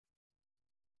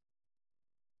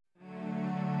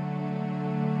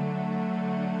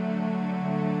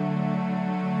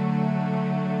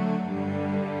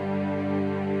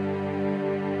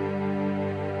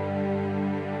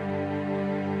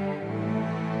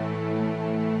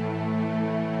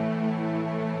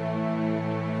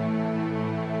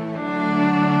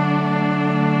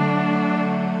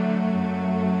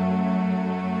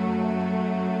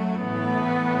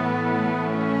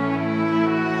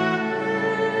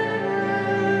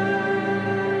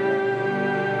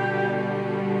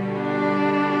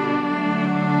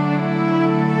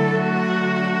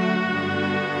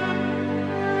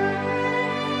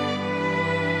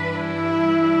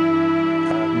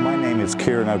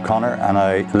Kieran O'Conor and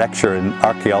I lecture in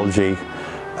archaeology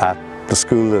at the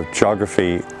School of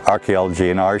Geography,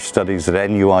 Archaeology and Irish Studies at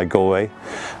NUI Galway,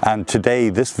 and today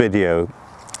this video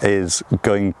is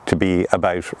going to be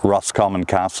about Roscommon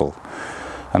Castle,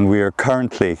 and we are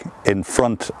currently in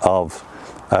front of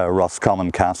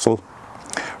Roscommon Castle.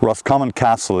 Roscommon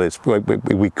Castle is,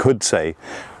 we could say,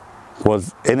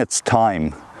 was in its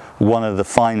time one of the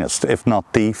finest, if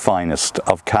not the finest,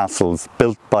 of castles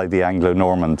built by the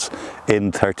Anglo-Normans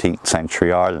in 13th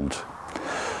century Ireland.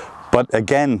 But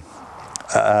again,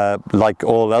 like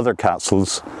all other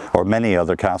castles, or many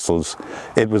other castles,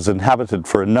 it was inhabited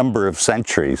for a number of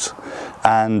centuries,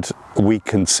 and we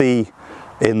can see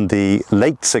in the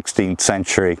late 16th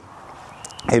century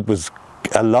it was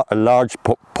a large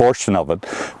portion of it,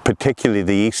 particularly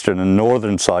the eastern and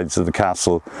northern sides of the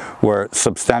castle, were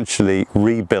substantially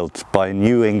rebuilt by a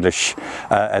new English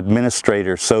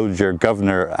administrator, soldier,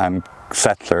 governor and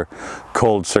settler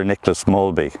called Sir Nicholas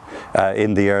Malby.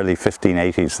 In the early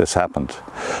 1580s this happened.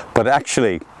 But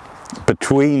actually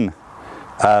between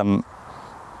the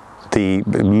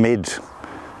mid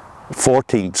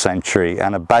 14th century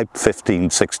and about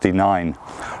 1569,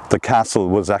 the castle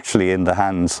was actually in the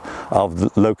hands of the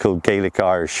local Gaelic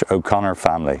Irish O'Conor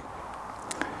family.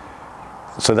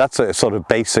 So that's a sort of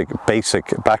basic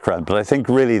background, but I think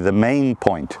really the main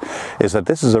point is that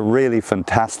this is a really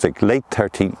fantastic late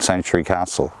 13th century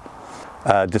castle.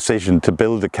 Decision to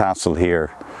build a castle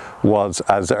here was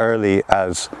as early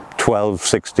as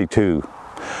 1262.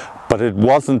 But it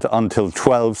wasn't until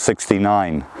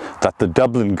 1269 that the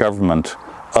Dublin government,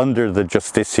 under the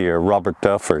justiciar Robert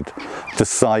Dufford,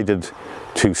 decided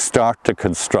to start to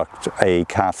construct a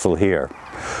castle here.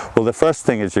 Well, the first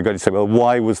thing is you're going to say, well,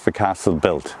 why was the castle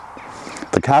built?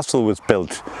 The castle was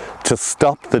built to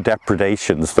stop the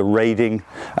depredations, the raiding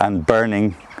and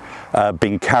burning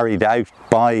being carried out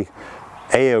by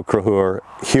Eo Crahur,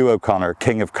 Hugh O'Conor,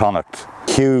 King of Connacht.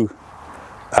 Hugh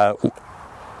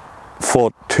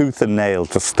fought tooth and nail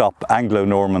to stop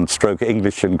Anglo-Norman stroke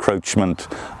English encroachment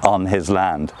on his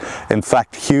land. In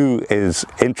fact, Hugh is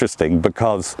interesting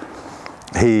because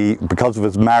of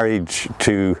his marriage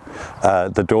to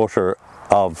the daughter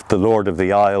of the Lord of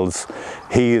the Isles,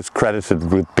 he is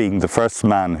credited with being the first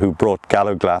man who brought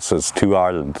gallowglasses to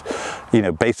Ireland. You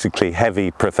know, basically heavy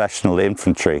professional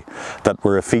infantry that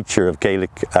were a feature of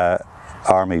Gaelic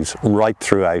armies right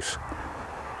throughout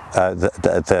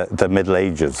the Middle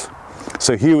Ages.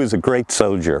 So Hugh is a great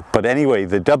soldier, but anyway,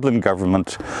 the Dublin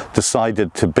government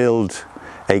decided to build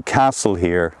a castle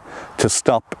here to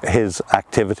stop his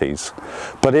activities.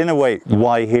 But in a way,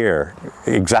 why here?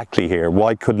 Exactly here?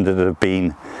 Why couldn't it have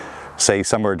been, say,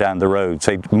 somewhere down the road,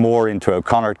 say more into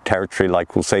O'Conor territory,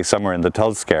 like we'll say somewhere in the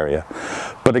Tulsk area?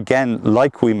 But again,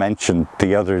 like we mentioned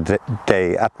the other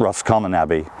day at Roscommon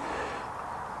Abbey,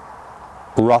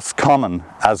 Roscommon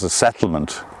as a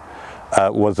settlement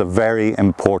was a very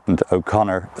important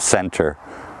O'Conor centre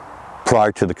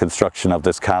prior to the construction of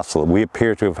this castle. We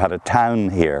appear to have had a town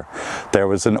here. There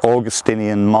was an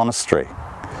Augustinian monastery.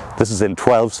 This is in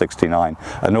 1269.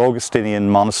 An Augustinian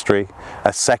monastery,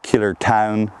 a secular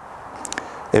town.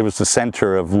 It was the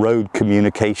centre of road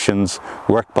communications.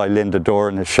 Work by Linda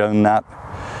Doran has shown that.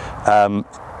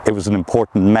 It was an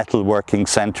important metalworking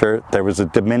centre. There was a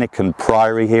Dominican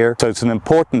priory here. So it's an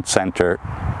important centre,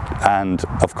 and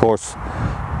of course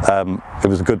it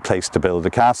was a good place to build a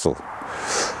castle.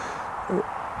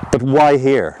 But why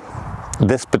here,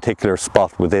 this particular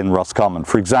spot within Roscommon?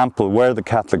 For example, where the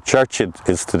Catholic Church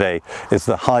is today is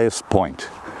the highest point.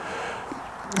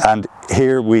 And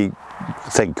here we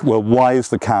think, well, why is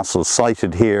the castle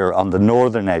sited here on the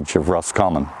northern edge of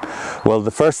Roscommon? Well,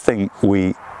 the first thing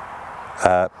we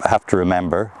have to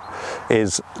remember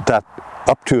is that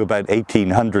up to about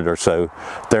 1800 or so,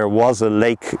 there was a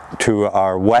lake to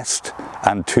our west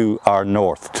and to our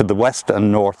north, to the west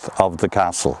and north of the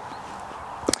castle.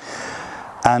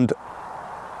 And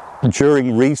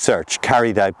during research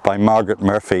carried out by Margaret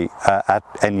Murphy at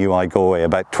NUI Galway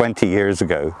about 20 years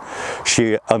ago,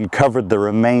 she uncovered the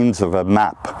remains of a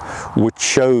map which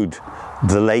showed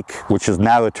the lake, which is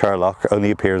now a turlough,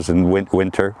 only appears in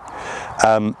winter,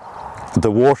 the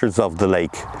waters of the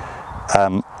lake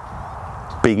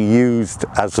being used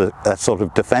as a sort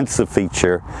of defensive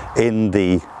feature in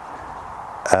the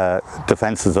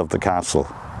defences of the castle.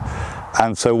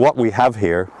 And so what we have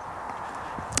here,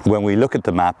 when we look at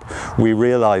the map, we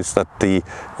realise that the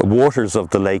waters of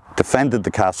the lake defended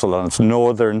the castle on its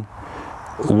northern,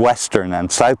 western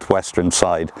and southwestern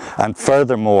side, and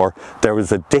furthermore there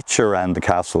was a ditch around the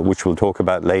castle, which we'll talk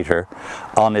about later,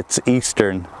 on its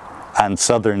eastern and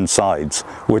southern sides,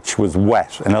 which was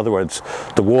wet. In other words,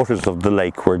 the waters of the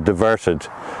lake were diverted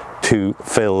to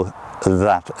fill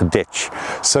that ditch.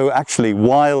 So actually,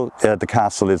 while the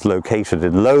castle is located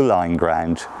in low-lying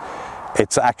ground,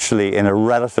 it's actually in a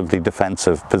relatively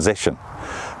defensive position.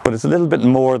 But it's a little bit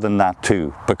more than that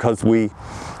too, because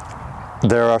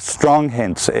there are strong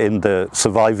hints in the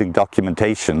surviving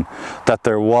documentation that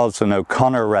there was an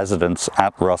O'Conor residence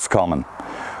at Roscommon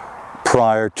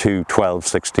prior to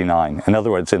 1269. In other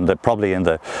words, probably in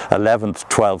the 11th,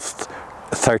 12th,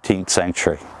 13th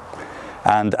century.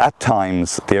 And at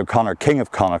times, the O'Conor, King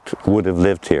of Connacht, would have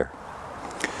lived here.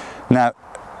 Now,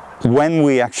 when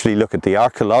we actually look at the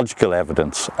archaeological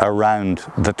evidence around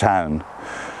the town,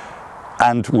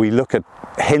 and we look at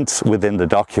hints within the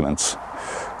documents,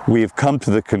 we've come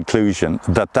to the conclusion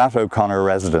that that O'Conor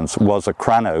residence was a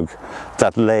crannog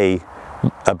that lay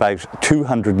about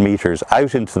 200 metres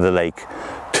out into the lake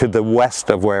to the west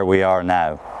of where we are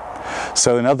now.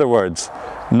 So in other words,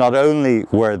 not only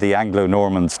were the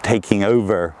Anglo-Normans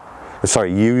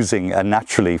using a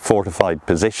naturally fortified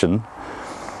position,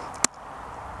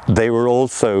 they were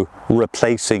also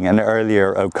replacing an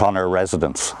earlier O'Conor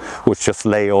residence, which just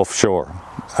lay offshore.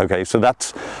 Okay, so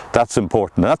that's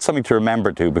important. That's something to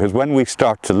remember too, because when we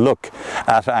start to look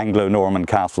at Anglo-Norman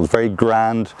castles, very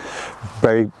grand,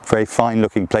 very fine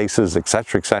looking places,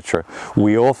 etc., etc.,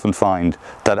 we often find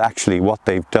that actually what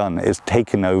they've done is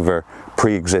taken over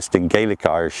pre-existing Gaelic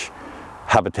Irish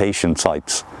habitation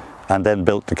sites and then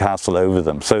built the castle over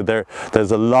them. So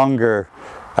there's a longer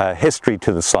history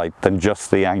to the site than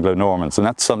just the Anglo-Normans, and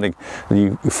that's something that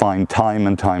you find time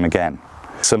and time again.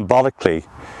 Symbolically,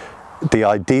 the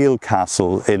ideal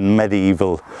castle in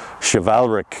medieval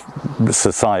chivalric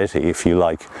society, if you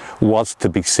like, was to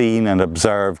be seen and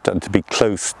observed and to be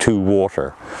close to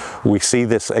water. We see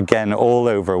this again all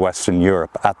over Western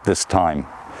Europe at this time.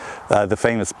 The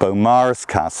famous Beaumaris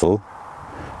Castle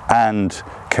and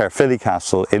Caerphilly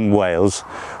Castle in Wales,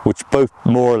 which both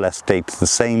more or less date to the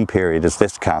same period as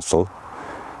this castle,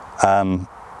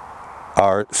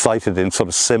 are sited in sort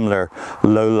of similar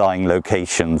low-lying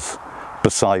locations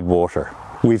beside water.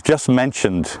 We've just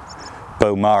mentioned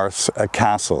Beaumaris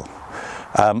Castle,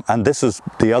 and this is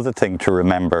the other thing to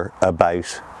remember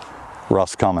about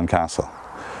Roscommon Castle.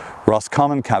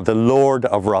 The Lord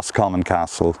of Roscommon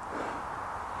Castle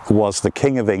was the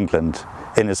King of England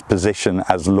in his position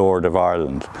as Lord of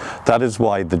Ireland. That is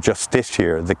why the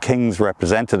justiciar, the King's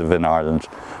representative in Ireland,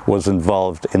 was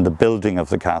involved in the building of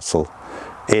the castle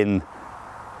in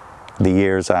the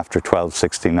years after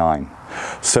 1269.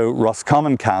 So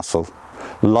Roscommon Castle,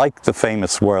 like the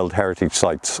famous World Heritage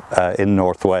Sites in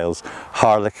North Wales,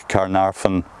 Harlech,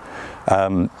 Carnarvon,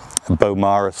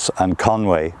 Beaumaris and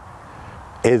Conway,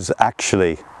 is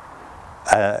actually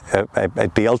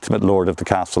the ultimate lord of the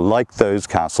castle. Like those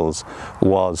castles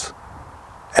was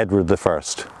Edward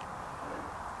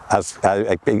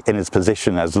I, in his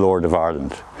position as Lord of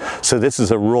Ireland. So this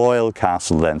is a royal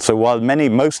castle then. So while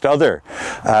most other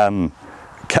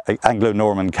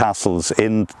Anglo-Norman castles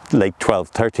in late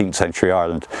 12th, 13th century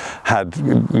Ireland had,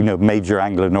 major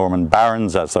Anglo-Norman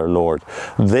barons as their lord,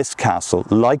 this castle,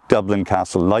 like Dublin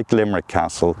Castle, like Limerick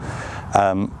Castle,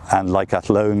 and like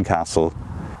Athlone Castle,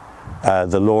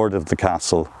 the lord of the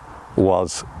castle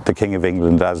was the King of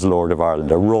England as Lord of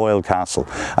Ireland, a royal castle.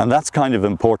 And that's kind of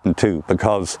important too,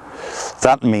 because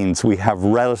that means we have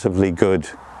relatively good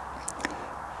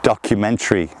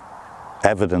documentary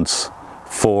evidence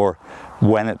for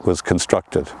when it was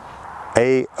constructed.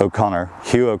 Hugh O'Conor,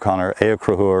 Hugh O'Conor,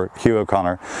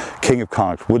 King of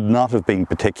Connacht, would not have been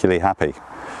particularly happy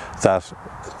that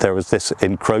there was this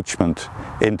encroachment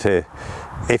into,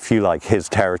 if you like, his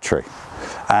territory.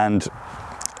 And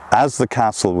as the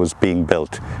castle was being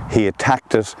built, he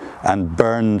attacked it and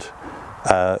burned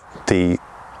the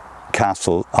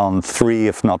castle on 3,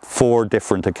 if not 4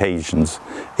 different occasions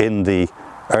in the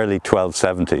early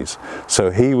 1270s.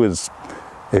 So he was,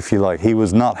 if you like, he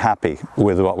was not happy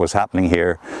with what was happening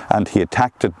here, and he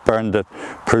attacked it, burned it,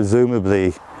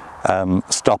 presumably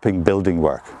stopping building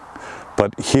work.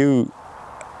 But Hugh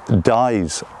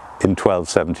dies in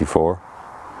 1274,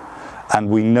 and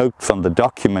we note from the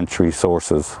documentary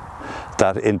sources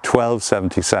that in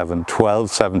 1277,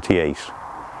 1278,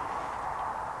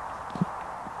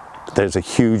 there's a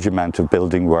huge amount of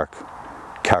building work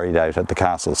carried out at the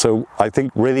castle. So I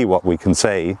think really what we can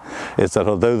say is that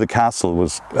although the castle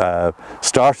was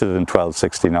started in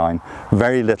 1269,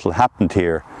 very little happened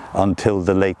here until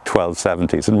the late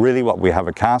 1270s. And really what we have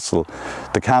the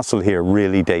castle here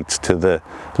really dates to the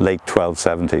late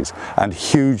 1270s, and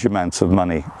huge amounts of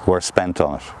money were spent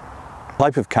on it. A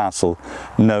type of castle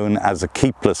known as a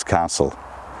keepless castle.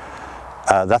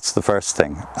 That's the first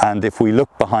thing. And if we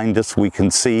look behind us, we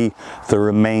can see the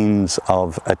remains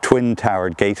of a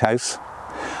twin-towered gatehouse.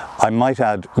 I might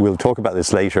add, we'll talk about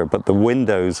this later, but the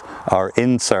windows are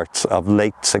inserts of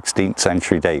late 16th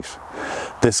century date.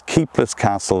 This keepless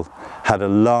castle had a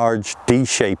large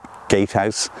D-shaped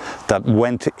gatehouse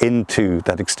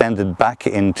that extended back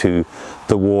into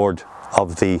the ward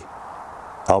of the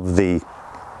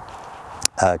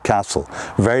castle,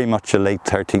 very much a late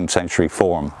 13th century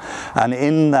form. And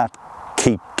in that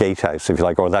keep gatehouse, if you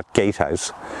like, or that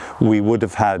gatehouse, we would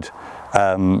have had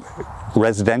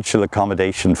residential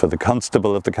accommodation for the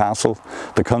constable of the castle,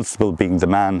 the constable being the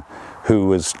man who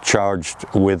was charged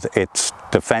with its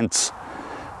defence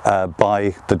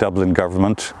by the Dublin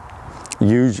government,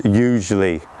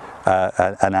 usually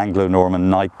an Anglo-Norman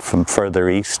knight from further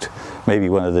east, maybe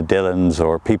one of the Dillons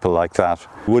or people like that.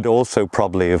 Would also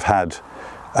probably have had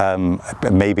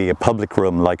maybe a public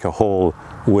room like a hall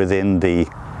within the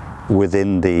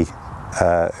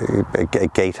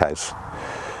gatehouse.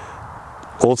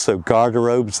 Also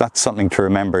garderobes, that's something to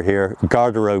remember here.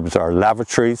 Garderobes are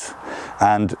lavatories,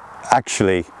 and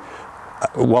actually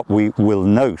what we will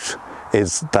note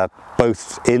is that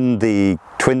both in the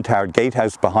twin-towered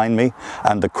gatehouse behind me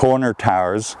and the corner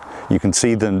towers, you can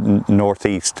see the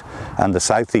northeast and the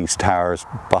southeast towers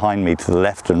behind me to the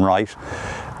left and right,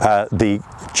 the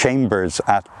chambers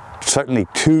at certainly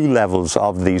 2 levels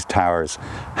of these towers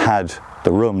had,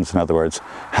 the rooms in other words,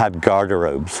 had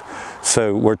garderobes.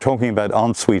 So we're talking about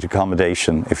ensuite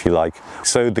accommodation, if you like.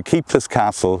 So the keepless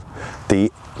castle,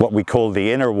 what we call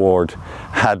the inner ward,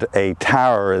 had a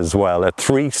tower as well, a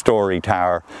 3-storey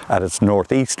tower at its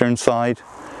northeastern side,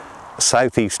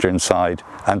 southeastern side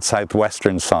and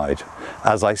southwestern side.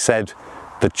 As I said,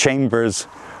 the chambers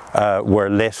were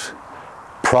lit,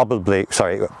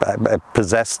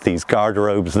 possessed these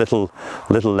garderobes,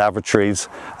 little lavatories,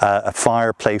 a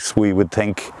fireplace we would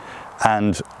think,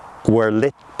 and were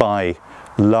lit by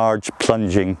large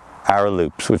plunging arrow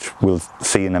loops, which we'll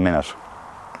see in a minute.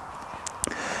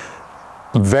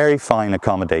 Very fine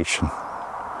accommodation,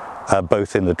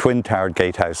 both in the twin-towered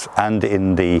gatehouse and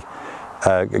in the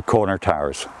corner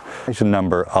towers. There's a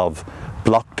number of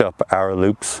blocked up arrow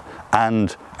loops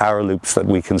and arrow loops that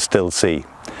we can still see.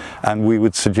 And we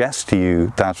would suggest to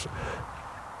you that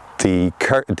the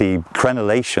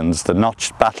crenellations, the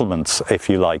notched battlements, if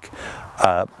you like,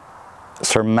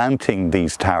 surmounting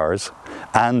these towers,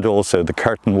 and also the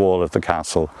curtain wall of the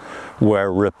castle,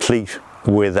 were replete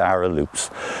with arrow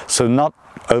loops. So not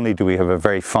only do we have a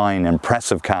very fine,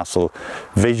 impressive castle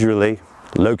visually,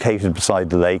 located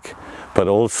beside the lake, but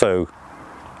also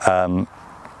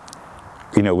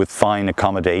you know, with fine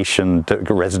accommodation,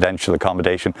 residential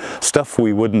accommodation, stuff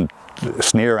we wouldn't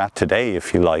sneer at today,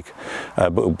 if you like,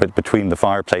 but between the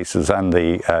fireplaces and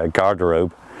the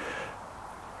garderobe,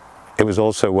 it was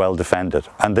also well defended.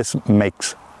 And this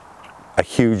makes a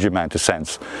huge amount of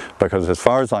sense, because as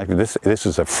far as this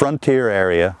is a frontier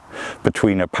area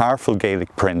between a powerful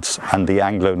Gaelic prince and the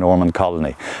Anglo-Norman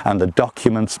colony, and the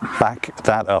documents back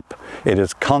that up. It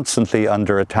is constantly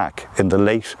under attack in the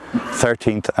late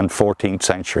 13th and 14th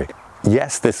century.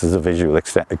 Yes, this is a visual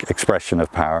expression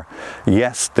of power.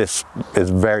 Yes, this is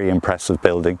a very impressive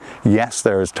building. Yes,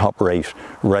 there is top-rate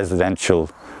residential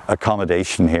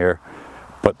accommodation here,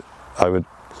 but I would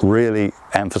really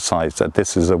emphasize that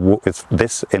this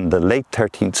in the late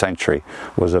 13th century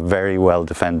was a very well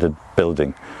defended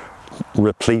building,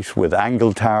 replete with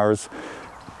angle towers,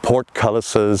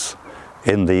 portcullises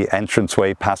in the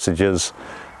entranceway passages,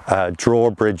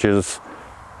 drawbridges,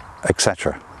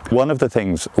 etc. One of the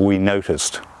things we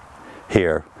noticed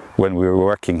here when we were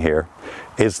working here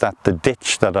is that the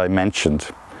ditch that I mentioned,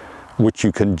 which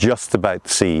you can just about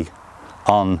see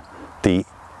on the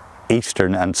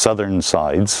eastern and southern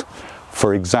sides.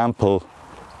 For example,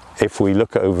 if we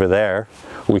look over there,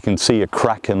 we can see a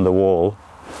crack in the wall.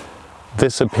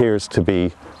 This appears to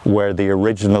be where the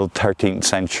original 13th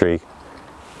century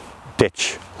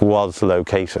ditch was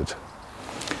located.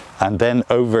 And then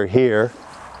over here,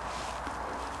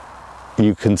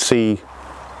 you can see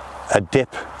a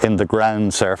dip in the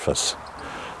ground surface.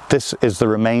 This is the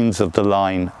remains of the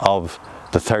line of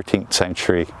the 13th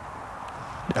century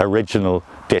original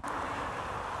ditch.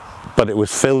 But it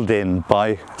was filled in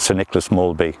by Sir Nicholas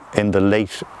Mulby in the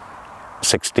late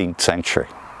 16th century.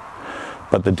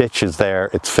 But the ditch is there,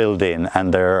 it's filled in,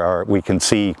 and we can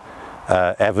see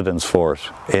evidence for it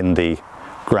in the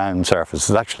ground surface.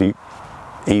 It's actually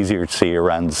easier to see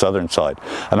around the southern side.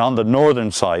 And on the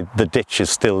northern side, the ditch is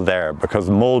still there, because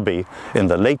Mulby in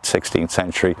the late 16th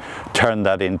century turned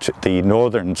that into the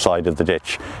northern side of the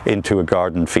ditch into a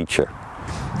garden feature.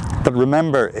 But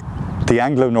remember, the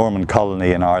Anglo-Norman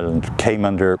colony in Ireland came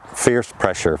under fierce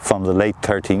pressure from the late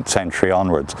 13th century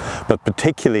onwards, but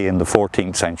particularly in the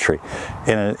 14th century,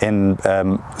 in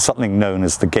something known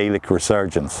as the Gaelic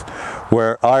Resurgence,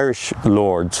 where Irish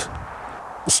lords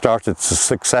started to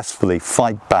successfully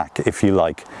fight back, if you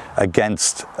like,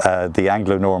 against the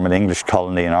Anglo-Norman English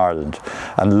colony in Ireland,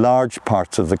 and large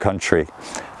parts of the country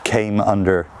came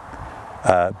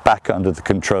back under the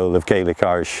control of Gaelic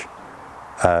Irish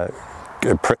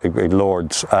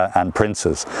lords and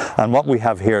princes. And what we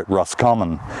have here at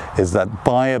Roscommon is that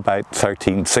by about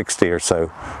 1360 or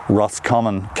so,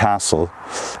 Roscommon Castle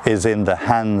is in the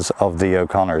hands of the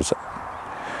O'Conors.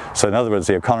 So in other words,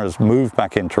 the O'Conors moved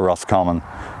back into Roscommon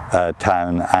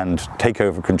town and take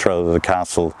over control of the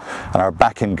castle and are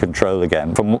back in control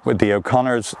again. The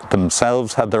O'Conors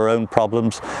themselves had their own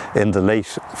problems in the late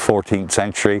 14th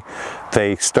century.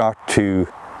 They start to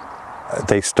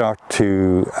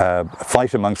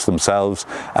fight amongst themselves,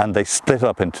 and they split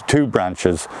up into two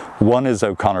branches. One is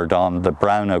O'Conor Don, the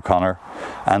brown O'Conor,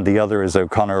 and the other is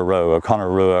O'Conor Roe, O'Conor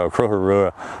Rua, O'Cruha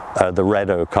Rua, the red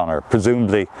O'Conor.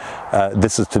 Presumably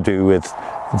this is to do with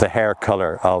the hair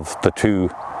colour of the two,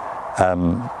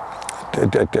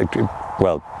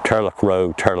 well, Turlough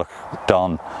Roe, Turlough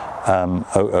Don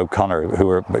O'Conor, who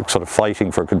were sort of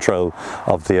fighting for control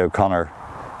of the O'Conor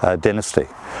dynasty.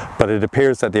 But it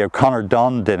appears that the O'Conor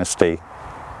Don dynasty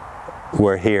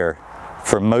were here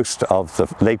for most of the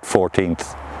late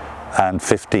 14th and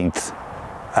 15th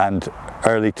and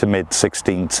early to mid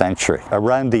 16th century.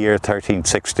 Around the year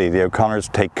 1360, the O'Conors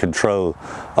take control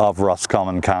of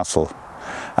Roscommon Castle,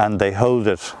 and they hold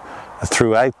it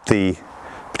throughout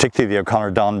particularly the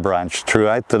O'Conor Don branch,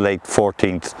 throughout the late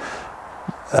 14th,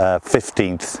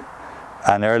 15th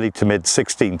and early to mid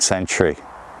 16th century.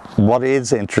 What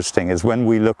is interesting is when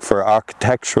we look for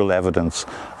architectural evidence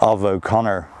of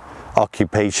O'Conor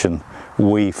occupation,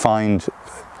 we find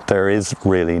there is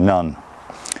really none.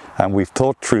 And we've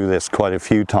thought through this quite a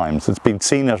few times. It's been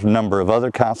seen at a number of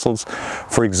other castles.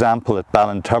 For example, at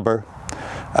Ballintubber,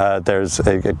 there's to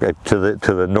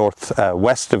the north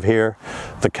west of here,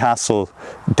 the castle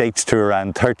dates to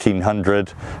around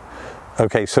 1300.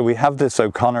 Okay, so we have this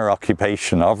O'Conor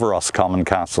occupation of Roscommon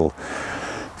Castle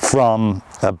from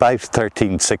about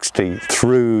 1360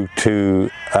 through to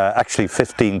actually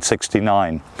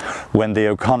 1569, when the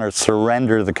O'Conors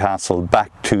surrender the castle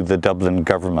back to the Dublin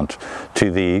government,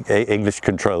 to the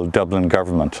English-controlled Dublin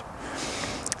government.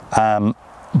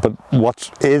 But what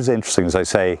is interesting, as I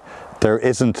say, there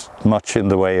isn't much in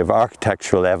the way of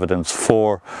architectural evidence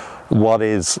for what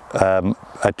is a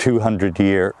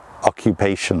 200-year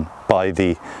occupation by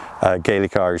the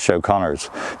Gaelic Irish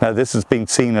O'Conors. Now, this has been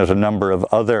seen at a number of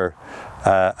other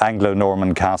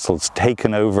Anglo-Norman castles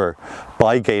taken over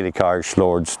by Gaelic Irish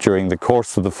lords during the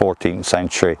course of the 14th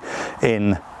century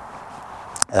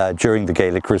during the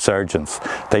Gaelic Resurgence.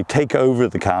 They take over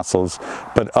the castles,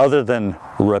 but other than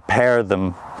repair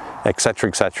them,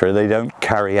 etc., they don't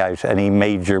carry out any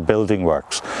major building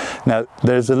works. Now,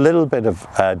 there's a little bit of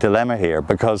a dilemma here,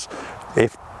 because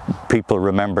if people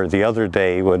remember the other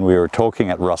day when we were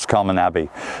talking at Roscommon Abbey,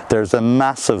 there's a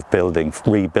massive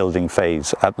rebuilding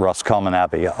phase at Roscommon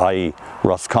Abbey, i.e.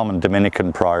 Roscommon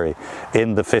Dominican Priory,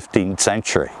 in the 15th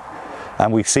century.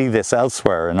 And we see this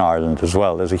elsewhere in Ireland as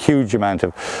well. There's a huge amount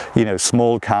of,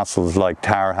 small castles like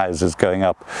tower houses going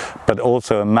up, but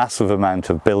also a massive amount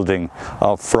of building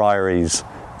of friaries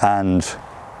and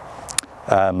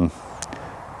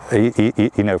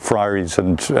friaries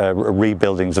and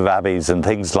rebuildings of abbeys and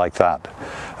things like that.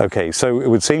 Okay, so it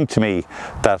would seem to me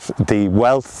that the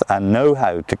wealth and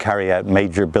know-how to carry out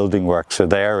major building works are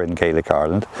there in Gaelic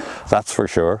Ireland, that's for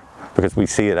sure, because we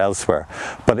see it elsewhere.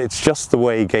 But it's just the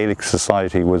way Gaelic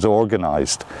society was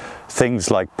organised. Things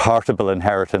like partable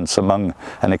inheritance among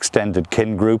an extended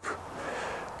kin group,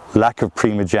 lack of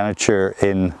primogeniture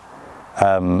in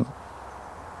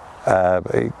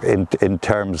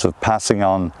terms of passing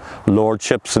on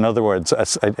lordships. In other words,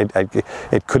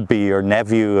 it could be your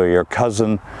nephew or your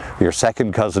cousin, your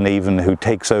second cousin even, who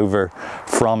takes over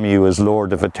from you as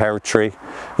lord of a territory,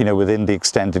 within the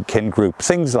extended kin group,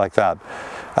 things like that.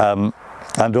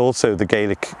 And also the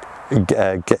Gaelic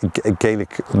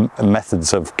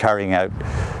methods of carrying out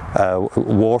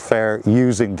warfare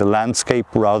using the landscape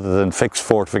rather than fixed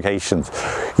fortifications.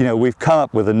 We've come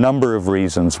up with a number of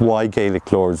reasons why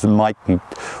Gaelic lords mightn't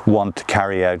want to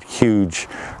carry out huge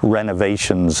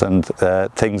renovations and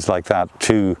things like that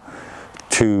to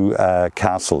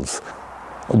castles.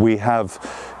 We have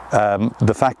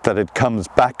the fact that it comes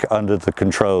back under the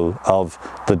control of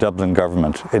the Dublin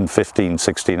government in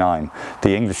 1569,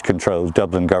 the English-controlled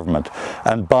Dublin government.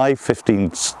 And by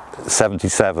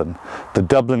 1577, the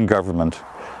Dublin government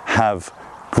have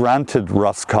granted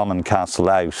Roscommon Castle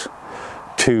out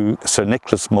to Sir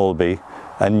Nicholas Malby,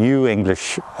 a new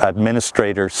English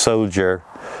administrator, soldier,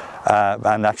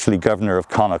 and actually governor of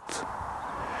Connacht.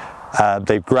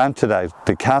 They've granted out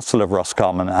the castle of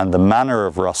Roscommon and the manor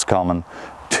of Roscommon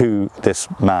to this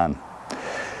man.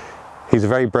 He's a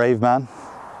very brave man,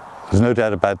 there's no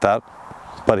doubt about that,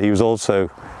 but he was also,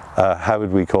 how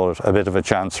would we call it, a bit of a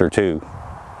chancer too.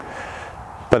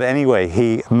 But anyway,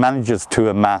 he manages to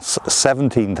amass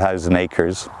 17,000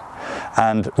 acres,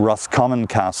 and Roscommon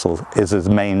Castle is his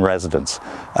main residence.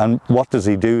 And what does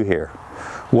he do here?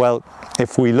 Well,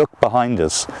 if we look behind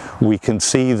us, we can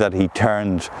see that he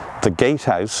turned the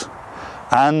gatehouse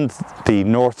and the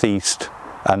northeast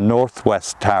and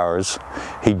northwest towers.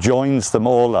 He joins them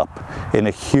all up in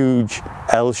a huge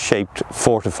L-shaped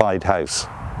fortified house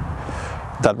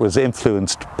that was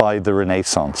influenced by the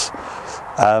Renaissance.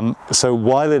 So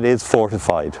while it is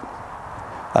fortified,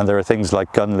 and there are things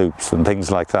like gun loops and things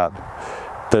like that,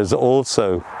 there's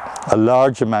also a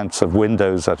large amounts of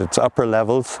windows at its upper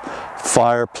levels,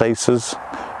 fireplaces.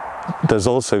 There's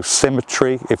also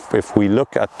symmetry. If we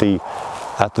look at the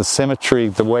symmetry,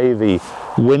 the way the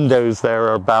windows there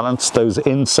are balanced, those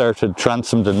inserted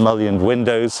transomed and mullioned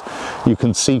windows, you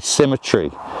can see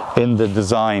symmetry in the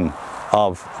design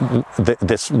of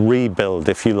this rebuild,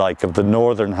 if you like, of the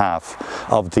northern half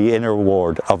of the inner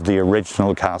ward of the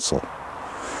original castle.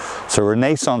 So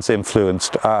Renaissance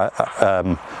influenced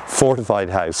fortified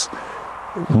house.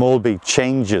 Malby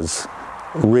changes,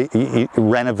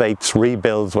 renovates,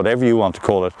 rebuilds, whatever you want to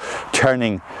call it,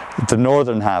 turning the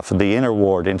northern half of the inner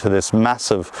ward into this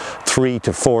massive 3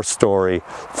 to 4 story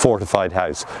fortified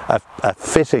house, a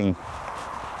fitting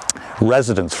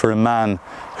residence for a man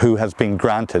who has been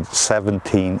granted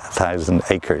 17,000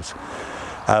 acres.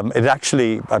 It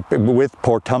actually, with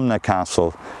Portumna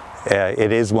Castle,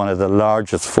 it is one of the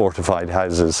largest fortified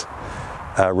houses,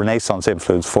 Renaissance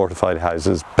influenced fortified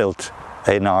houses built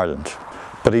in Ireland.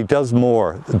 But he does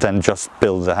more than just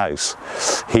build the house.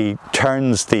 He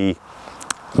turns the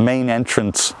main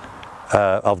entrance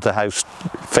of the house,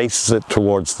 faces it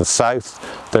towards the south.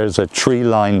 There's a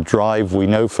tree-lined drive, we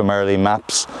know from early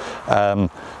maps,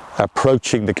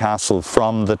 approaching the castle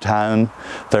from the town.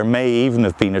 There may even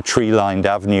have been a tree-lined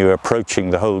avenue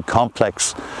approaching the whole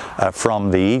complex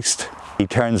from the east. He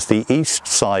turns the east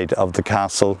side of the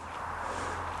castle.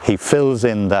 He fills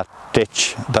in that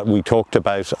ditch that we talked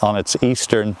about on its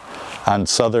eastern and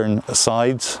southern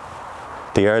sides,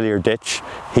 the earlier ditch.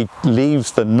 He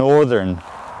leaves the northern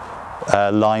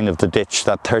line of the ditch,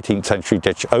 that 13th century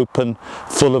ditch, open,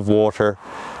 full of water.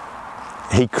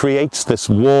 He creates this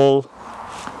wall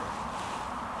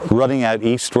running out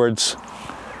eastwards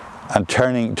and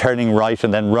turning right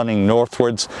and then running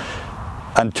northwards,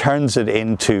 and turns it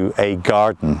into a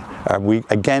garden.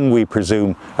 We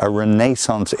presume a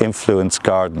Renaissance influenced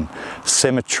garden.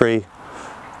 Symmetry,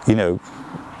 you know,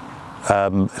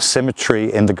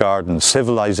 symmetry in the garden,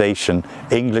 civilization,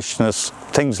 Englishness,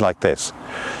 things like this.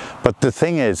 But the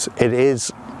thing is, it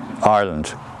is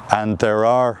Ireland and there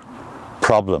are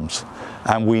problems.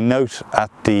 And we note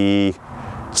at the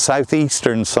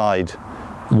southeastern side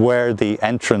where the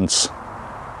entrance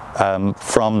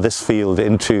from this field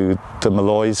into the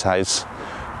Malloy's house,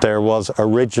 there was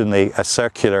originally a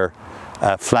circular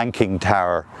flanking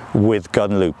tower with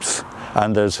gun loops,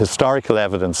 and there's historical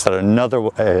evidence that another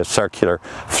circular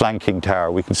flanking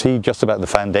tower, we can see just about the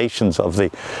foundations of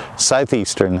the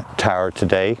southeastern tower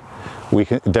today.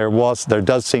 There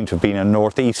does seem to have been a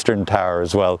northeastern tower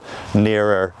as well,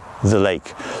 nearer the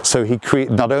lake. So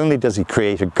not only does he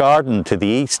create a garden to the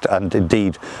east and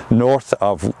indeed north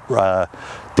of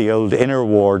the old inner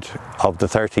ward of the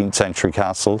 13th century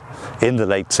castle, in the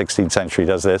late 16th century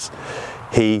does this,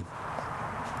 he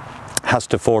has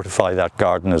to fortify that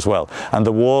garden as well. And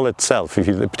the wall itself,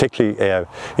 particularly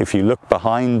if you look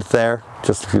behind there,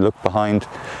 just if you look behind,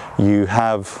 you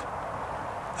have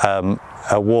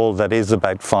a wall that is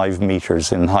about 5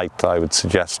 meters in height, I would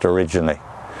suggest, originally,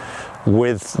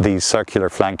 with these circular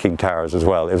flanking towers as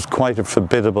well. It was quite a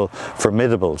formidable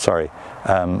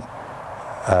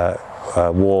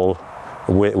wall,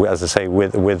 as I say,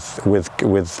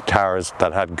 with towers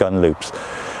that had gun loops.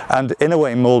 And in a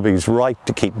way, Malby's right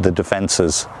to keep the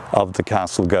defences of the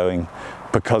castle going,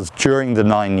 because during the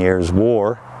 9 Years'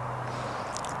 War,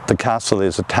 the castle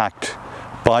is attacked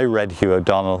by Red Hugh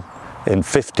O'Donnell in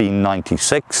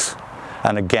 1596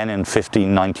 and again in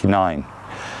 1599.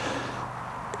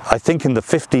 I think in the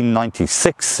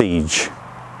 1596 siege,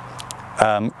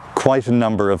 quite a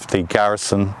number of the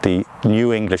garrison, the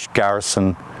New English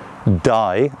garrison,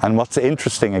 die. And what's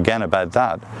interesting again about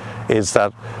that is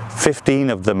that 15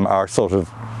 of them are sort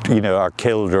of, are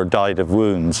killed or died of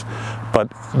wounds, but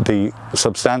the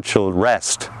substantial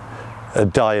rest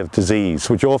die of disease,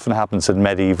 which often happens in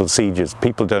medieval sieges.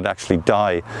 People don't actually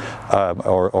die,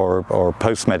 or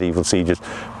post-medieval sieges,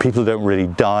 people don't really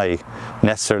die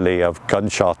necessarily of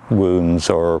gunshot wounds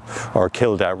or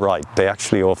killed outright. They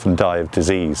actually often die of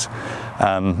disease.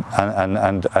 And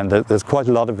there's quite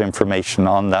a lot of information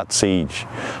on that siege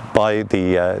by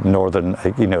the Northern,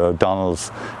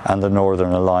 O'Donnell's and the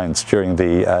Northern Alliance during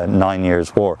the 9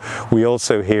 Years' War. We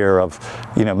also hear of,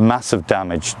 massive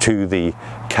damage to the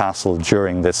castle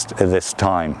during this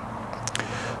time.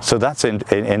 So that's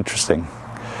interesting.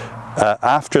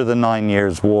 After the 9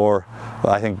 Years' War,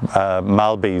 I think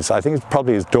Malby's, I think it's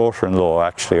probably his daughter-in-law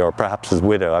actually, or perhaps his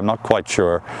widow, I'm not quite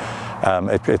sure,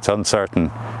 it's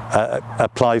uncertain,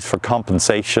 applies for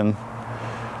compensation.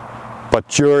 But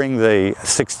during the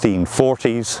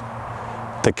 1640s,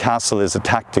 the castle is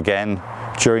attacked again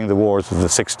during the wars of the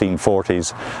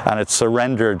 1640s, and it's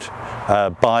surrendered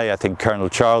by, I think, Colonel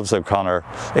Charles O'Conor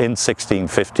in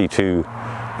 1652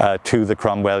 to the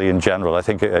Cromwellian general, I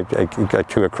think to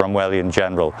a Cromwellian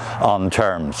general on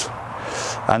terms.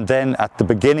 And then at the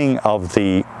beginning of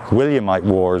the Williamite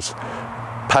Wars,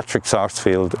 Patrick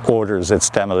Sarsfield orders its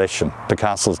demolition, the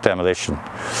castle's demolition.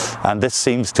 And this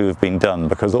seems to have been done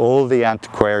because all the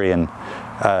antiquarian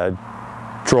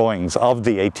drawings of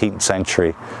the 18th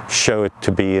century show it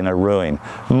to be in a ruin,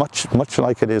 much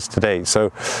like it is today.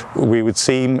 So it would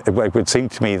seem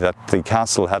to me that the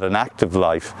castle had an active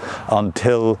life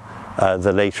until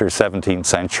the later 17th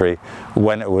century,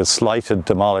 when it was slighted,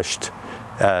 demolished,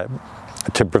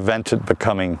 to prevent it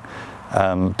becoming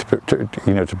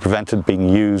to prevent it being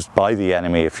used by the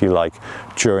enemy, if you like,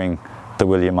 during the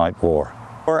Williamite War.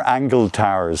 Our angled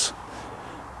towers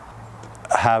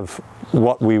have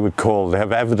what we would call, they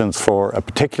have evidence for a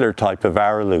particular type of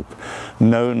arrow loop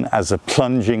known as a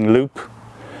plunging loop,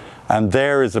 and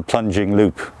there is a plunging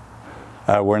loop.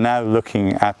 We're now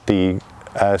looking at the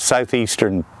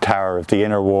southeastern tower of the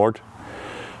inner ward.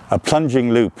 A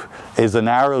plunging loop is an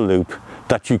arrow loop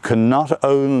that you can not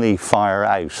only fire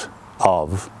out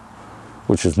of,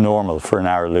 which is normal for an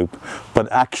arrow loop,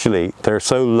 but actually they're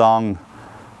so long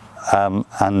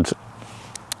and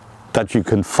that you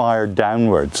can fire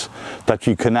downwards, that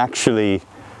you can actually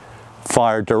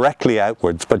fire directly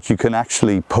outwards, but you can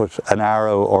actually put an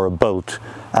arrow or a bolt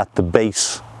at the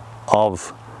base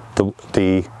of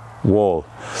the wall.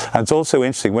 And it's also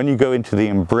interesting, when you go into the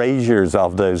embrasures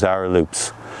of those arrow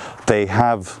loops, they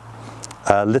have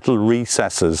little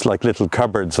recesses, like little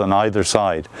cupboards on either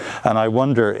side, and I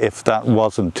wonder if that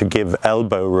wasn't to give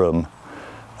elbow room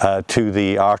to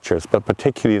the archers, but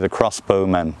particularly the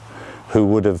crossbowmen who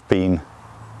would have been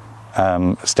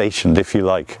stationed, if you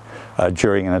like,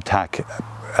 during an attack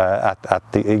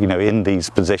in these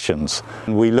positions.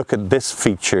 And we look at this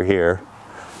feature here,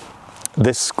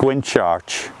 this squinch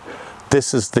arch.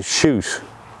 This is the chute,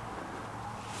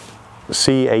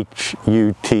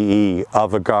 C-H-U-T-E,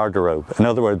 of a garderobe. In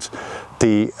other words,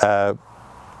 the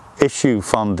issue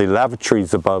from the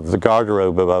lavatories above, the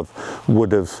garderobe above,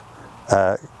 would have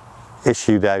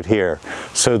issued out here.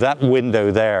 So that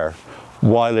window there,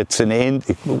 while it's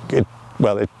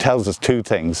well, it tells us two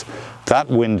things. That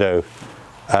window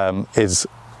is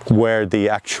where the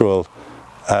actual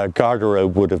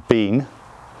garderobe would have been,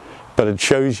 but it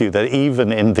shows you that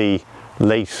even in the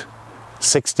late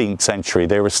 16th century,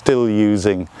 they were still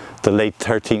using the late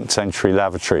 13th century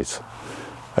lavatories.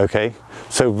 Okay,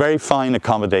 so very fine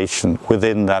accommodation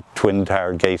within that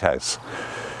twin-towered gatehouse.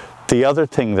 The other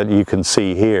thing that you can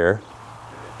see here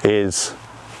is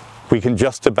we can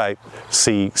just about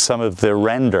see some of the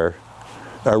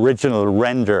original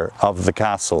render of the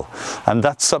castle, and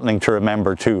that's something to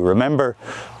remember too. Remember,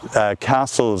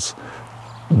 castles,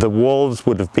 the walls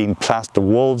would have been the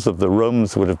walls of the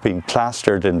rooms would have been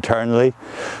plastered internally,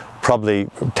 probably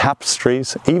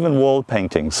tapestries, even wall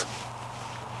paintings.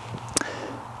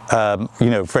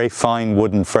 Very fine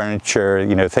wooden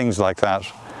furniture, things like that.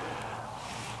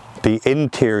 The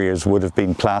interiors would have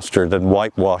been plastered and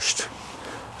whitewashed,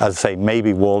 as I say,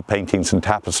 maybe wall paintings and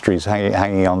tapestries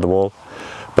hanging on the wall.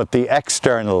 But the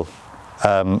external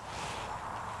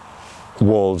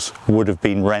walls would have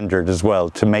been rendered as well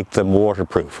to make them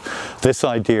waterproof. This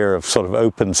idea of sort of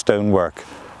open stonework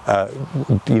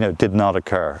did not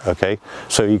occur. Okay,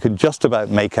 so you can just about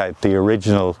make out the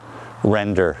original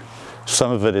render.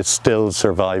 Some of it is still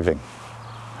surviving.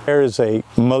 There is a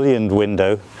mullioned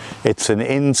window. It's an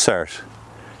insert.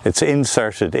 It's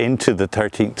inserted into the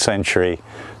 13th century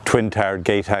twin-towered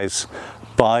gatehouse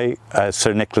by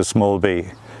Sir Nicholas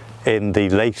Malby in the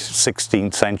late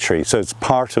 16th century. So it's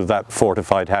part of that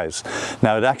fortified house.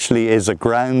 Now it actually is a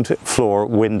ground floor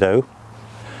window,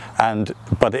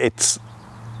 but it's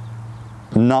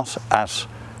not at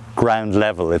ground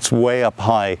level. It's way up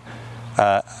high,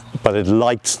 but it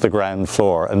lights the ground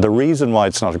floor. And the reason why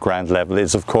it's not at ground level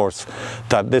is, of course,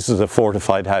 that this is a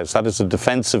fortified house. That is a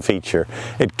defensive feature.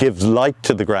 It gives light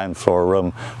to the ground floor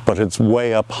room, but it's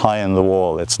way up high in the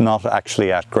wall. It's not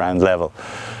actually at ground level.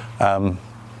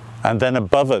 And then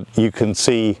above it, you can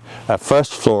see a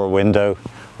first floor window,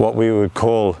 what we would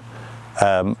call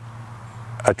a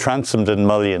transomed and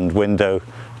mullioned window,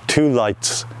 2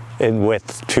 lights in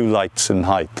width, 2 lights in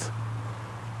height.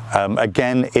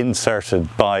 Again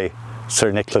inserted by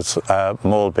Sir Nicholas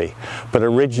Malby. But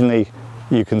originally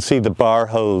you can see the bar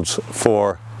holes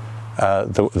for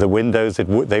the windows.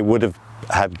 They would have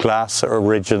had glass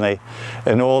originally,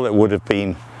 and all it would have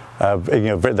been,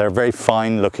 they're very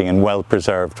fine looking and well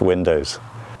preserved windows.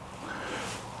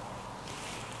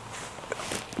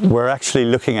 We're actually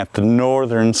looking at the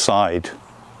northern side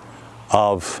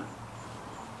of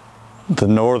the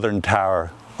northern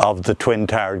tower of the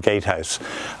twin-towered gatehouse,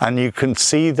 and you can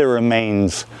see the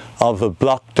remains of a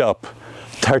blocked up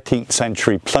 13th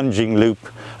century plunging loop,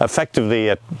 effectively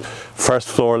at first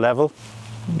floor level.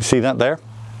 You see that there?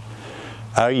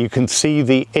 You can see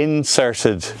the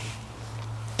inserted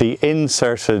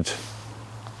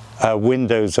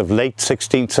windows of late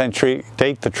 16th century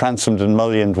date, the transomed and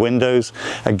mullioned windows,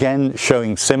 again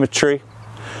showing symmetry.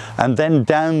 And then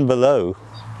down below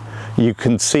you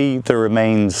can see the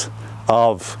remains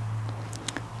of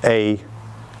a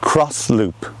cross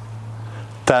loop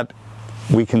that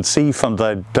we can see from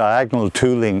the diagonal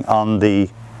tooling on the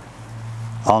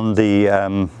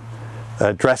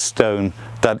dress stone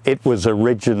that it was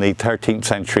originally 13th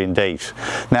century in date.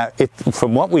 Now,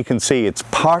 from what we can see, it's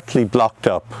partly blocked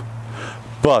up,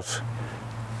 but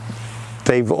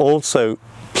they've also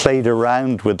played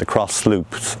around with the cross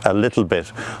loops a little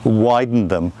bit, widened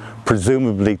them,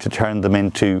 presumably to turn them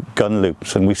into gun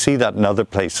loops. And we see that in other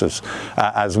places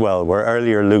as well, where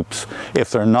earlier loops,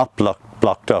 if they're not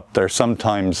blocked up, they're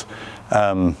sometimes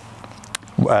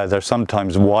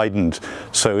widened,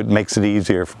 so it makes it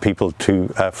easier for people to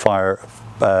fire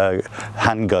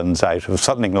handguns out of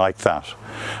something like that.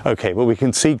 Okay, but we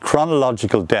can see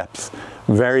chronological depth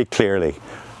very clearly.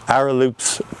 Arrow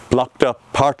loops blocked up,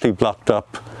 partly blocked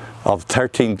up, of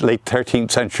late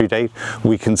 13th century date.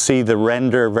 We can see the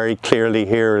render very clearly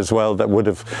here as well that would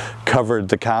have covered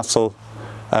the castle,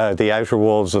 the outer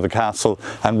walls of the castle,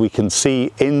 and we can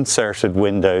see inserted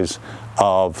windows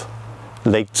of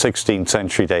late 16th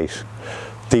century date.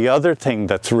 The other thing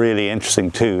that's really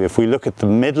interesting too, if we look at the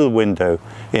middle window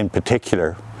in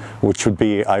particular, which would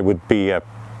be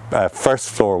a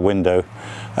first floor window,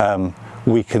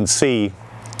 we can see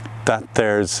that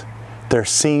there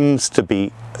seems to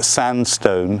be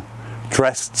sandstone,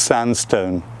 dressed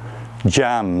sandstone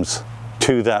jambs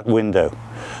to that window,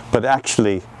 but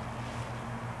actually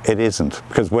it isn't,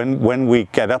 because when we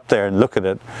get up there and look at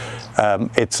it,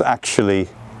 it's actually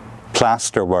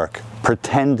plaster work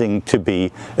pretending to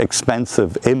be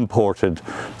expensive imported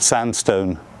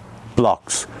sandstone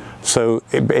blocks. So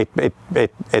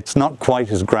it's not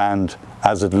quite as grand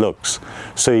as it looks.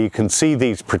 So you can see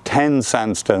these pretend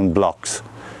sandstone blocks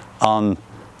on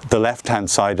the left-hand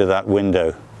side of that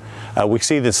window. We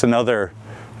see this in other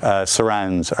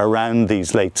surrounds around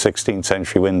these late 16th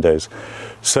century windows.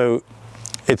 So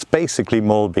it's basically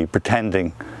Malby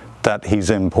pretending that he's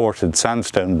imported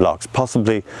sandstone blocks,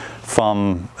 possibly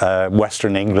from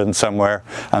Western England somewhere,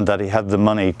 and that he had the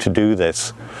money to do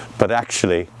this. But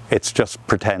actually, it's just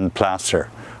pretend plaster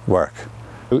work.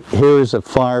 Here is a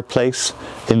fireplace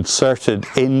inserted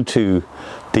into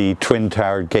the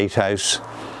twin-towered gatehouse,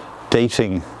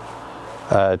 dating,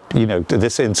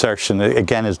 this insertion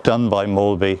again is done by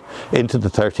Malby into the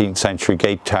 13th century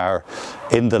gate tower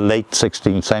in the late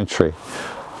 16th century.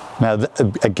 Now,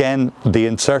 again, the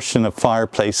insertion of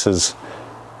fireplaces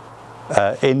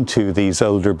into these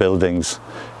older buildings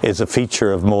is a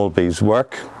feature of Malby's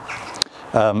work.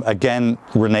 Again,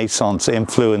 Renaissance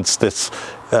influenced this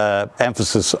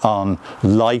emphasis on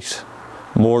light,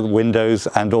 more windows,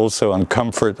 and also on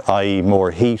comfort, i.e.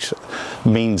 more heat,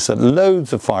 means that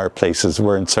loads of fireplaces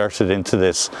were inserted into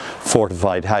this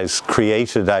fortified house,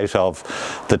 created out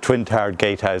of the twin-towered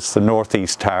gatehouse, the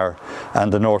northeast tower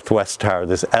and the northwest tower,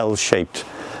 this L-shaped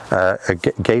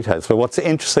gatehouse. But what's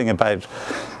interesting about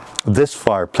this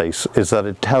fireplace is that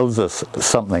it tells us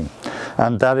something,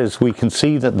 and that is, we can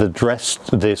see that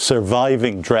the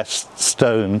surviving dressed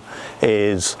stone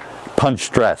is punch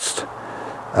dressed.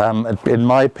 In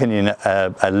my opinion,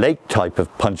 a late type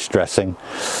of punch dressing.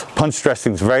 Punch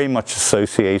dressing is very much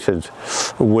associated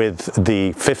with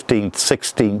the 15th,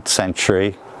 16th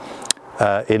century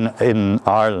in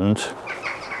Ireland.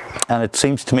 And it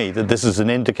seems to me that this is an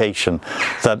indication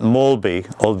that Malby,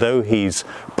 although he's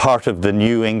part of the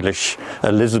New English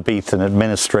Elizabethan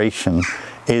administration,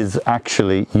 is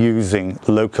actually using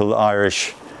local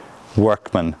Irish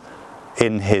workmen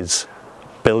in his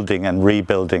building and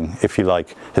rebuilding, if you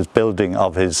like, his building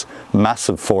of his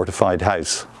massive fortified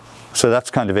house. So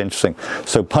that's kind of interesting.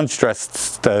 So punch dressed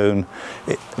stone,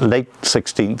 late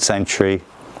 16th century,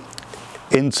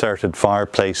 inserted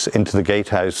fireplace into the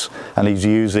gatehouse, and he's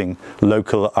using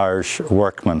local Irish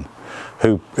workmen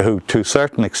who to a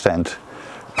certain extent,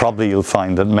 probably you'll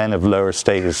find that men of lower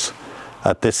status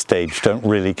at this stage don't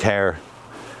really care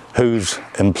who's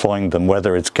employing them,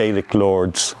 whether it's Gaelic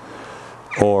lords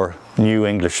or New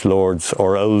English lords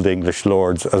or Old English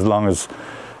lords, as long as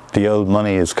the old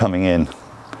money is coming in.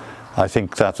 I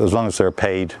think that as long as they're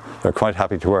paid, they're quite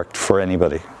happy to work for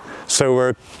anybody. So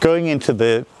we're going into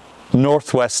the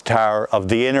northwest tower of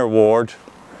the inner ward,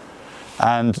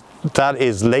 and that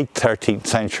is late 13th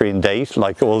century in date,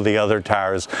 like all the other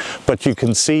towers, but you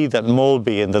can see that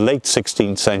Malby in the late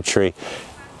 16th century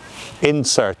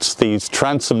inserts these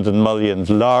transomed and mullioned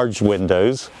large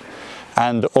windows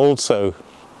and also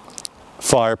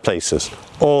fireplaces,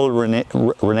 all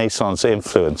Renaissance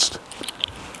influenced.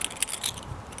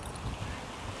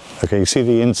 Okay, you see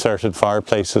the inserted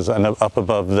fireplaces, and up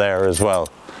above there as well.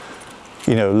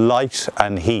 You know, light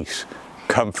and heat,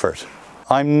 comfort.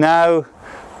 I'm now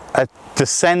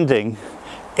descending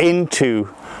into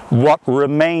what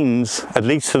remains, at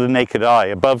least to the naked eye,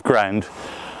 above ground,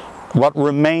 what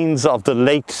remains of the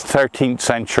late 13th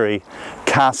century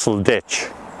castle ditch.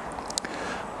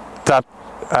 That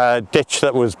ditch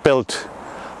that was built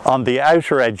on the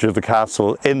outer edge of the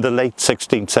castle in the late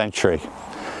 16th century.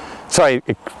 Sorry,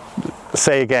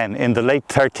 say again, in the late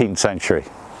 13th century.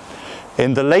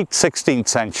 In the late 16th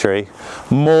century,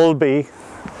 Malby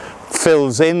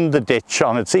fills in the ditch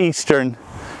on its eastern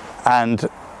and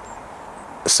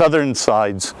southern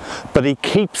sides, but he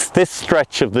keeps this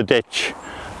stretch of the ditch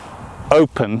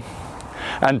open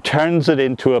and turns it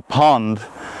into a pond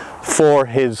for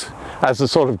as a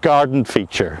sort of garden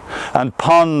feature. And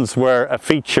ponds were a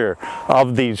feature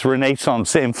of these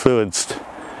Renaissance influenced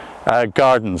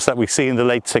gardens that we see in the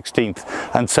late 16th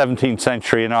and 17th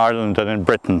century in Ireland and in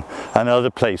Britain and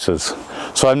other places.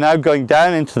 So I'm now going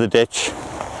down into the ditch.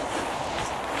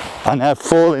 I now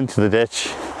fall into the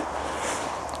ditch.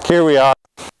 Here we are.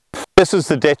 This is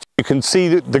the ditch. You can see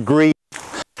the green.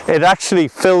 It actually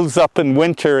fills up in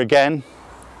winter again,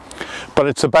 but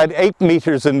it's about 8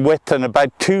 meters in width and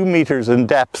about 2 meters in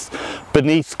depth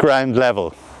beneath ground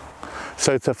level.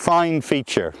 So it's a fine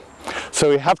feature. So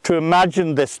we have to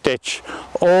imagine this ditch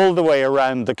all the way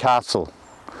around the castle.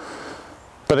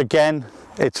 But again,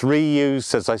 it's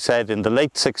reused, as I said, in the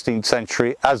late 16th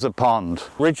century as a pond.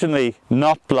 Originally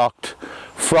not blocked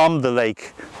from the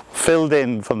lake, filled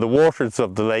in from the waters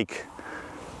of the lake,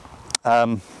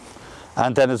 and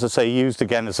then, as I say, used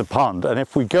again as a pond. And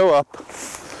if we go up,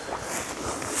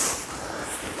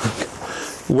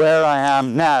 where I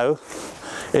am now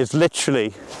is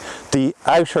literally the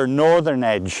outer northern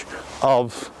edge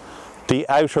of the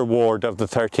outer ward of the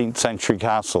 13th century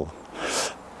castle.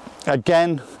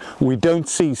 Again, we don't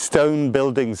see stone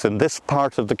buildings in this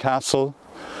part of the castle.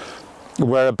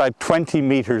 We're about 20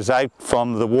 meters out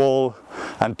from the wall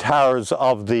and towers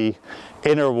of the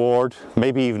inner ward,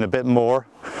 maybe even a bit more.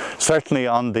 Certainly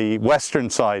on the western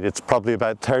side, it's probably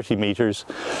about 30 meters.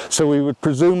 So we would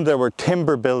presume there were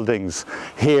timber buildings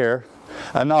here,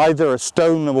 and either a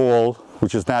stone wall,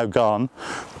 which is now gone,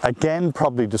 again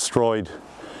probably destroyed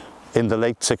in the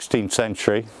late 16th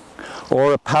century,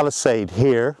 or a palisade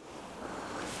here,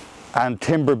 and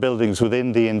timber buildings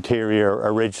within the interior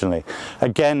originally.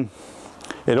 Again,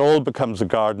 it all becomes a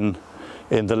garden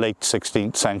in the late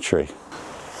 16th century.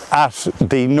 At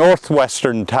the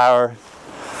northwestern tower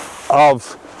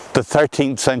of the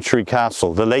 13th century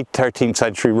castle, the late 13th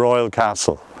century royal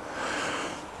castle,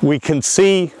 we can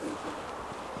see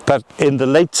that in the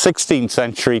late 16th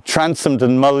century, transomed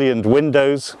and mullioned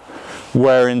windows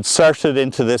were inserted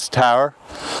into this tower.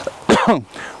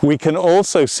 We can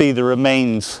also see the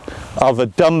remains of a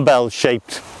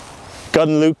dumbbell-shaped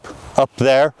gun loop up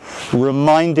there,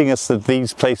 reminding us that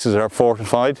these places are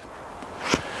fortified.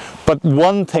 But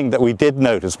one thing that we did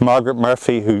notice, Margaret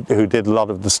Murphy, who did a lot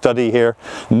of the study here,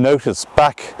 noticed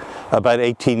back about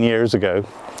 18 years ago,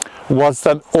 was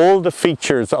that all the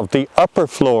features of the upper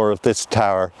floor of this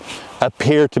tower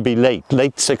appear to be late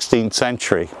 16th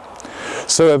century.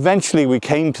 So eventually we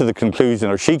came to the conclusion,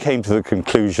 or she came to the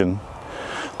conclusion,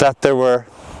 that there were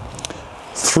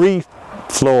 3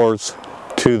 floors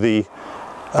to the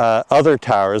other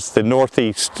towers, the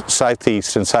northeast,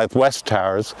 southeast and southwest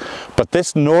towers, but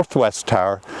this northwest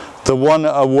tower, the one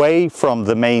away from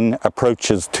the main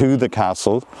approaches to the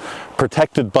castle,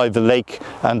 protected by the lake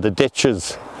and the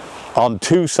ditches on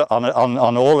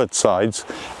all its sides,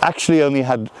 actually only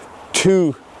had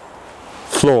 2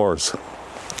 floors.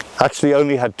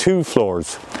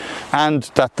 And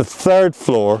that the 3rd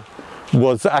floor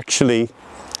was actually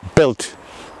built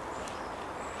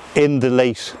in the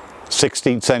late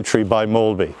 16th century by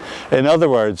Molby. In other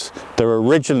words, there were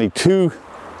originally 2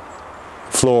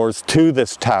 floors to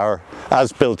this tower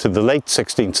as built in the late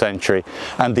 16th century,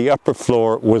 and the upper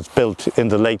floor was built in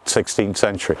the late 16th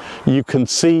century. You can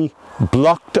see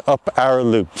blocked up arrow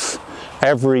loops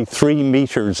every 3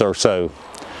 meters or so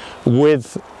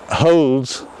with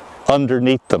holes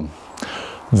underneath them.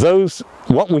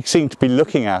 What we seem to be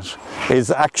looking at is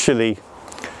actually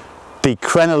the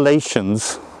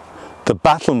crenellations, the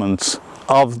battlements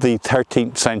of the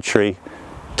 13th century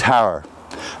tower,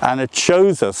 and it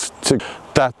shows us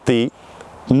that the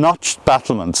notched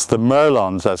battlements, the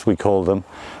merlons as we call them,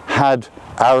 had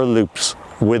arrow loops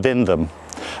within them,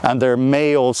 and there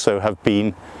may also have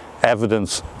been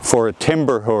evidence for a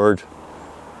timber hoard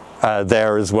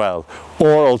there as well,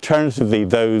 or alternatively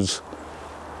those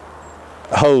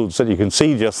holes that you can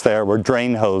see just there were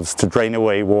drain holes to drain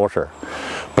away water.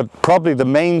 But probably the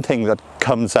main thing that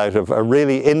comes out of a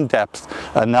really in-depth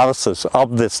analysis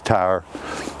of this tower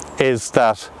is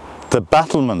that the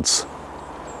battlements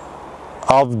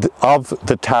of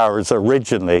the towers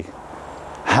originally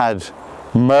had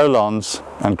merlons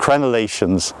and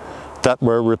crenellations that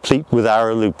were replete with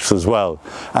arrow loops as well.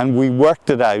 And we worked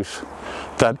it out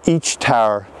that each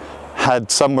tower had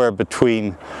somewhere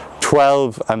between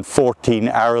 12 and 14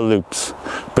 arrow loops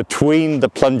between the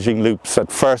plunging loops at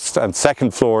 1st and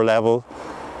 2nd floor level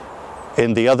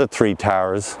in the other 3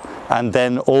 towers, and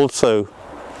then also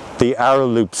the arrow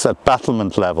loops at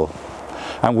battlement level.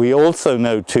 And we also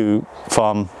know too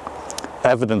from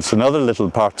evidence in other little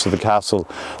parts of the castle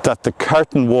that the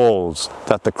curtain walls,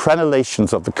 that the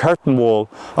crenellations of the curtain wall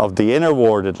of the inner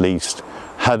ward at least,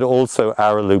 had also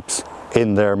arrow loops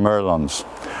in their merlons.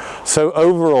 So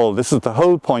overall, this is the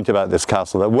whole point about this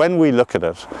castle, that when we look at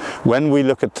it, when we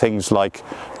look at things like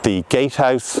the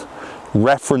gatehouse,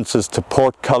 references to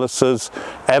portcullises,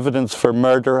 evidence for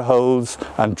murder holes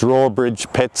and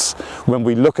drawbridge pits, when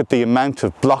we look at the amount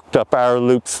of blocked up arrow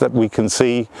loops that we can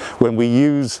see, when we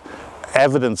use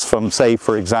evidence from, say,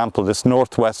 for example, this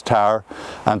northwest tower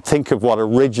and think of what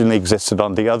originally existed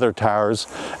on the other towers,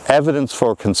 evidence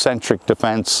for concentric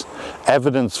defence,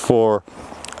 evidence for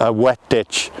a wet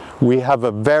ditch, we have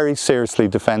a very seriously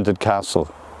defended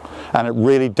castle, and it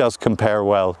really does compare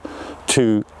well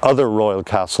to other royal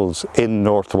castles in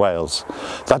North Wales.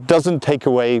 That doesn't take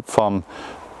away from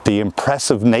the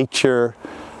impressive nature,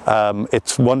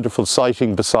 its wonderful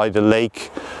siting beside a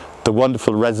lake, the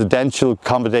wonderful residential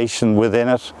accommodation within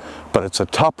it, but it's a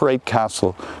top-rate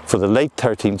castle for the late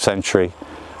 13th century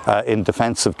in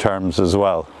defensive terms as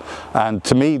well. And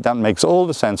to me that makes all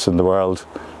the sense in the world,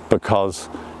 because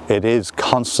it is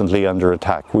constantly under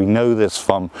attack. We know this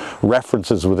from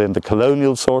references within the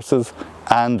colonial sources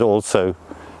and also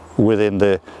within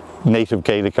the native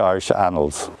Gaelic Irish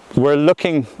annals. We're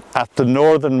looking at the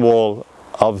northern wall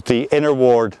of the inner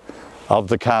ward of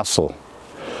the castle.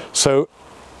 So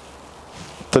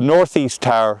the northeast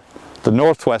tower, the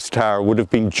northwest tower would have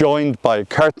been joined by a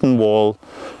curtain wall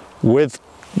with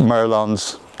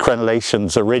merlons,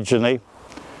 crenellations originally,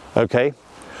 okay?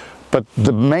 But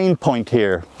the main point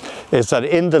here is that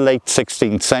in the late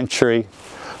 16th century,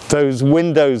 those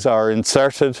windows are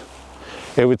inserted.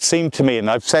 It would seem to me,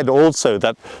 and I've said also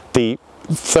that the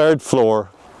 3rd floor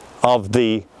of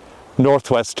the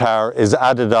northwest tower is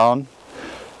added on.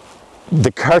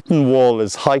 The curtain wall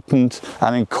is heightened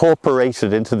and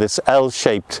incorporated into this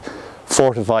L-shaped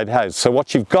fortified house. So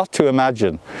what you've got to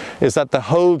imagine is that the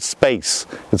whole space,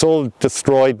 it's all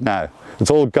destroyed now, it's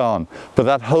all gone, but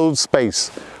that whole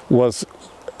space was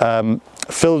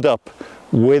filled up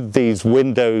with these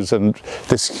windows and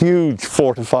this huge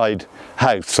fortified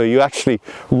house. So you actually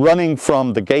running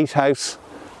from the gatehouse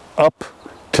up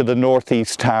to the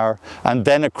northeast tower and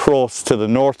then across to the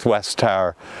northwest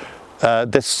tower,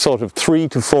 this sort of 3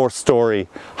 to 4 story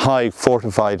high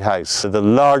fortified house, the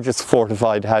largest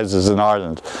fortified houses in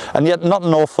Ireland, and yet not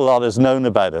an awful lot is known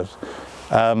about it.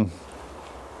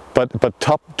 but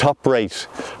top rate.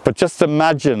 But just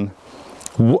imagine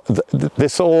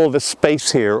this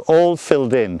space here, all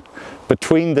filled in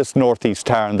between this northeast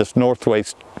tower and this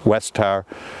northwest tower,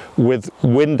 with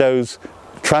windows,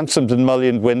 transomed and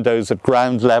mullioned windows at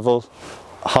ground level,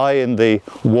 high in the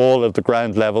wall of the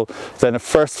ground level, then a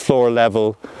first floor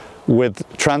level with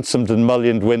transomed and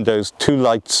mullioned windows, 2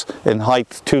 lights in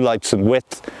height, 2 lights in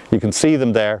width, you can see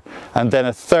them there, and then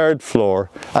a third floor,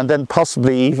 and then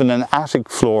possibly even an attic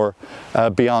floor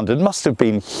beyond. It must have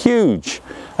been huge,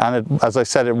 and as I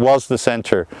said, it was the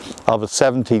centre of a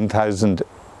 17,000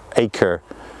 acre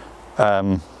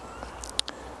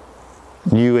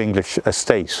New English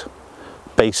estate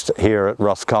based here at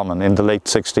Roscommon in the late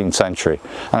 16th century,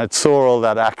 and it saw all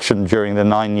that action during the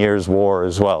 9 Years' War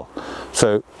as well.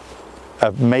 So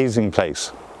amazing place.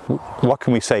 What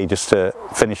can we say just to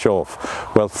finish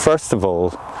off? Well, first of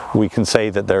all, we can say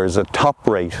that there is a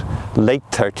top-rate late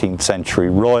 13th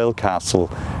century royal castle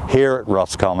here at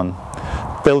Roscommon,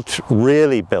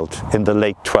 really built in the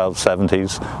late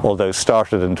 1270s, although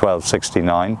started in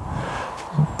 1269.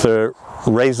 The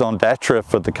raison d'etre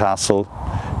for the castle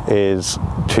is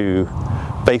to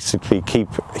basically keep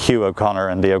Hugh O'Conor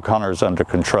and the O'Conors under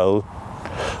control,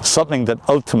 something that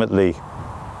ultimately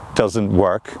doesn't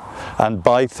work, and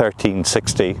by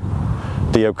 1360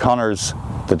 the O'Conors,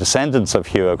 the descendants of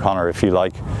Hugh O'Conor if you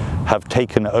like, have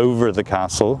taken over the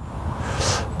castle,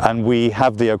 and we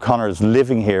have the O'Conors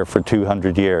living here for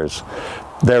 200 years.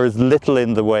 There is little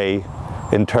in the way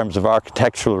in terms of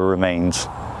architectural remains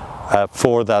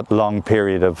for that long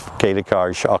period of Gaelic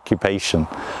Irish occupation,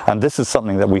 and this is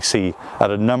something that we see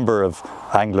at a number of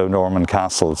Anglo-Norman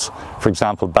castles. For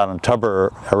example,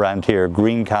 Ballintubber around here,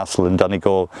 Greencastle in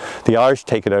Donegal. The Irish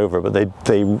take it over, but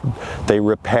they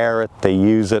repair it, they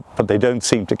use it, but they don't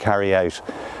seem to carry out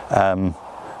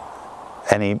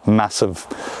any massive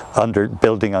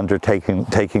building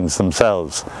undertakings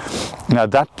themselves. Now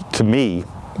that, to me,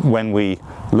 when we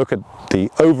look at the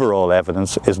overall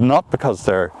evidence, is not because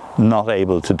they're not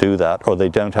able to do that or they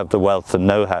don't have the wealth and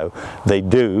know-how. They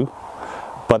do,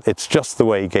 but it's just the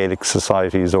way Gaelic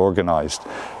society is organised.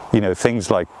 You know, things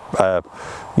like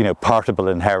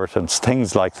partable inheritance,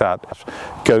 things like that,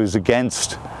 goes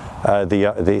against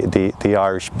the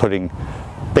Irish putting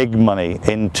big money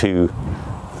into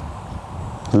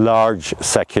large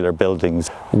secular buildings.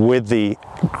 With the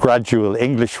gradual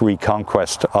English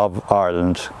reconquest of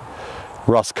Ireland,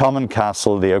 Roscommon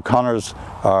Castle, the O'Conors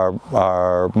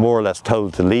are more or less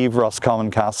told to leave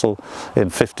Roscommon Castle in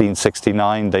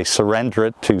 1569. They surrender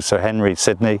it to Sir Henry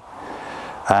Sidney,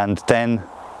 and then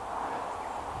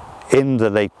in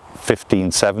the late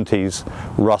 1570s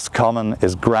Roscommon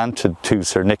is granted to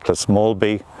Sir Nicholas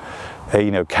Malby,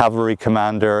 a cavalry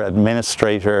commander,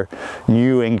 administrator,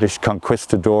 New English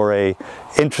conquistador,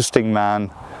 interesting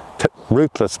man,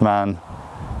 ruthless man,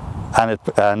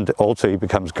 and also he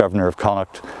becomes governor of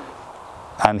Connacht,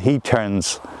 and he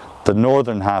turns the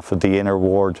northern half of the inner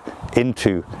ward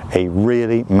into a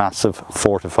really massive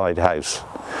fortified house.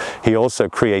 He also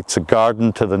creates a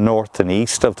garden to the north and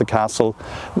east of the castle.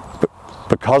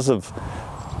 Because of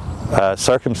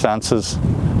circumstances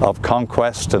of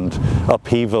conquest and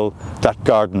upheaval, that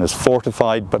garden is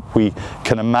fortified, but we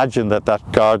can imagine that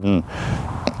that garden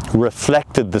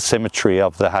reflected the symmetry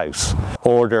of the house.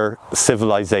 Order,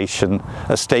 civilization,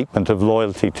 a statement of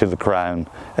loyalty to the crown,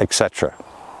 etc.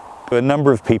 A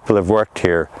number of people have worked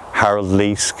here: Harold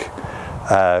Leask,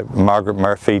 Margaret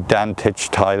Murphy, Dan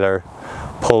Titch-Tyler,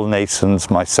 Paul Nasons,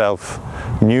 myself,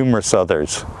 numerous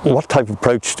others. What type of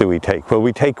approach do we take? Well,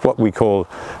 we take what we call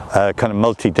a kind of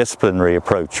multidisciplinary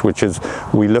approach, which is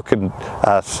we look at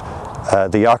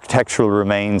the architectural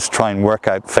remains, try and work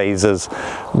out phases.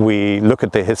 We look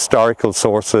at the historical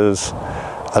sources,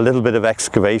 a little bit of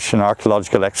excavation,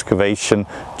 archaeological excavation,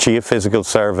 geophysical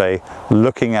survey,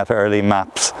 looking at early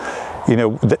maps. You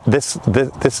know,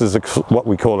 this is what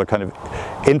we call a kind of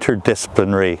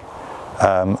interdisciplinary,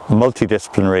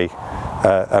 multidisciplinary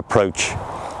approach,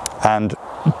 and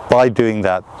by doing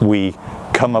that we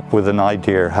come up with an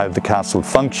idea how the castle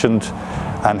functioned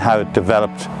and how it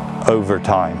developed over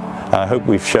time. I hope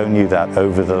we've shown you that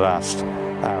over the last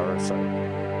hour or so.